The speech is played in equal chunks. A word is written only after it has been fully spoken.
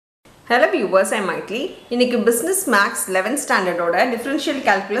Hello viewers, I am Maitli. இன்னைக்கு business max 11th standard ஓட differential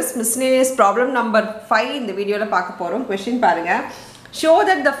calculus miscellaneous problem number 5 இந்த வீடியோல பார்க்க போறோம். Question பாருங்க. Show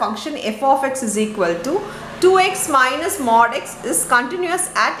that the function f of x is equal to 2x minus mod x is continuous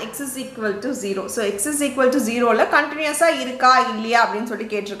at x is equal to 0. So x is equal to 0 ல continuous இருக்கா இல்லையா அப்படினு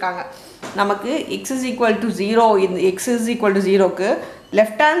சொல்லி கேட்டிருக்காங்க. நமக்கு x is equal to 0 இந்த x is equal to 0 க்கு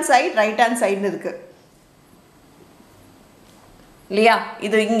left hand side right hand side இருக்கு. இல்லையா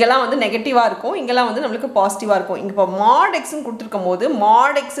இது இங்கெல்லாம் வந்து நெகட்டிவா இருக்கும் இங்கெல்லாம் வந்து நமக்கு பாசிட்டிவா இருக்கும் இங்க இப்ப mod x ன்னு கொடுத்திருக்கும்போது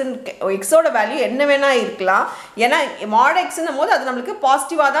mod x ஓட வேல்யூ என்ன வேணா இருக்கலாம் ஏனா mod x ன்னும்போது அது நமக்கு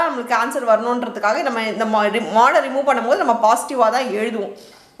பாசிட்டிவா தான் நமக்கு ஆன்சர் வரணும்ன்றதுக்காக நம்ம இந்த mod ரிமூவ் பண்ணும்போது நம்ம பாசிட்டிவா தான் எழுதுவோம்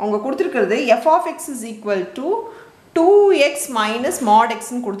அவங்க கொடுத்திருக்கிறது f of x is equal to 2x minus mod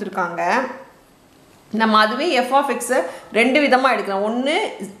x ன்னு கொடுத்திருக்காங்க நம்ம அதுவே f of x ரெண்டு விதமா எடுக்கலாம் ஒன்னு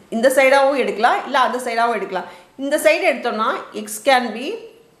இந்த சைடாவும் எடுக்கலாம் இல்ல அந்த சைடாவும் எடுக்கலாம் இந்த சைடு எடுத்தோம்னா x can be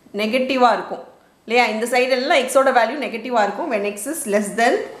நெகட்டிவா இருக்கும் இல்லையா இந்த சைடு எல்லாம் x ஓட வேல்யூ நெகட்டிவா இருக்கும் when x is less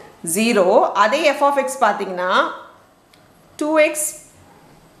than 0 அதே f of x பாத்தீங்கன்னா 2x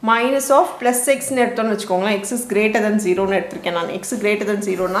minus of plus x ன்னு எடுத்தோம்னு வெச்சுக்கோங்க x is greater than 0 ன்னு எடுத்துர்க்கேன் நான் x greater than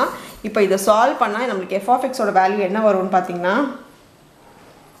 0 னா இப்போ இத சால்வ் பண்ணா நமக்கு f of x ஓட வேல்யூ என்ன வரும்னு பாத்தீங்கன்னா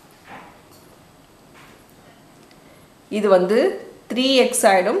இது வந்து 3x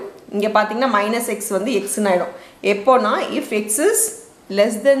ஆயிடும் இங்க பாத்தீங்கன்னா minus x வந்து x ன்னு ஆயிடும் எப்போனா if x is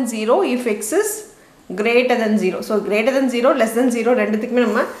less than 0 if x is greater than 0 so greater than 0 less than 0 ரெண்டுத்துக்குமே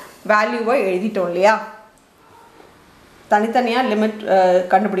நம்ம வேல்யூவை எழுதிட்டோம் இல்லையா தனித்தனியா லிமிட்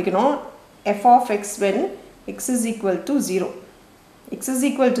கண்டுபிடிக்கணும் f of x when x is equal to 0 x is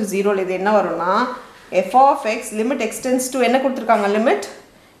equal to 0 ல இது என்ன வரும்னா f of x limit x tends to என்ன கொடுத்திருக்காங்க limit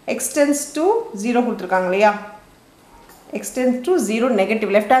x tends to 0 கொடுத்திருக்காங்க இல்லையா x tends to 0 negative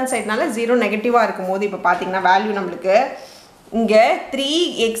left hand side நால 0 நெகட்டிவா இருக்கும்போது இப்ப பாத்தீங்கன்னா வேல்யூ நமக்கு இங்க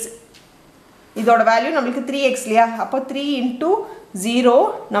 3x இதோட வேல்யூ நமக்கு 3x இல்லையா அப்ப 3 into 0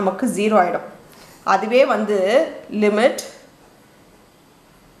 நமக்கு 0 ஆயிடும் அதுவே வந்து limit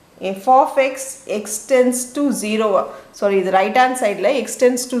f of x x tends to 0 sorry இது right hand sideல x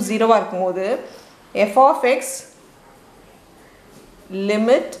tends to 0 ஆ இருக்கும்போது f of x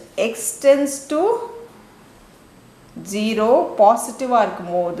limit x tends to 0 பாசிட்டிவா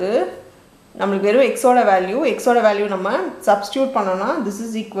இருக்கும்போது நமக்கு வெறும் x ஓட வேல்யூ நம்ம சப்ஸ்டிட்யூட் பண்ணோம்னா this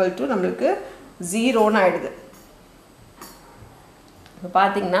is equal to நமக்கு 0 ன்னு ஆயிடுது இப்ப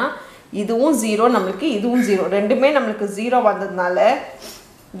பாத்தீங்கன்னா இதுவும் 0 நமக்கு இதுவும் 0 ரெண்டுமே நமக்கு 0 வந்ததனால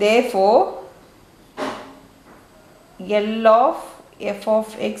therefore L of f of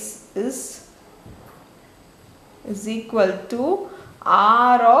x is equal to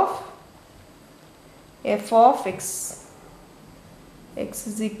R of f of x x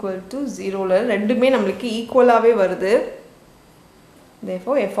is equal to 0 ல ரெண்டுமே நமக்கு ஈக்குவலாவே வருது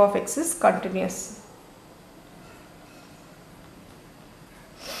therefore f of x is continuous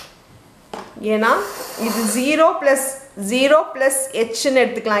ஏனா இது 0 plus h ன்னு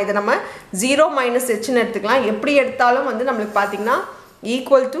எடுத்துக்கலாம் இத நம்ம 0 minus h ன்னு எடுத்துக்கலாம் எப்படி எடுத்தாலும் வந்து நமக்கு பாத்தீங்கன்னா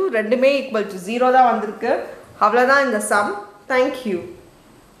equal to ரெண்டுமே equal to 0 தான் வந்திருக்கு அவ்வளவுதான் இந்த sum thank you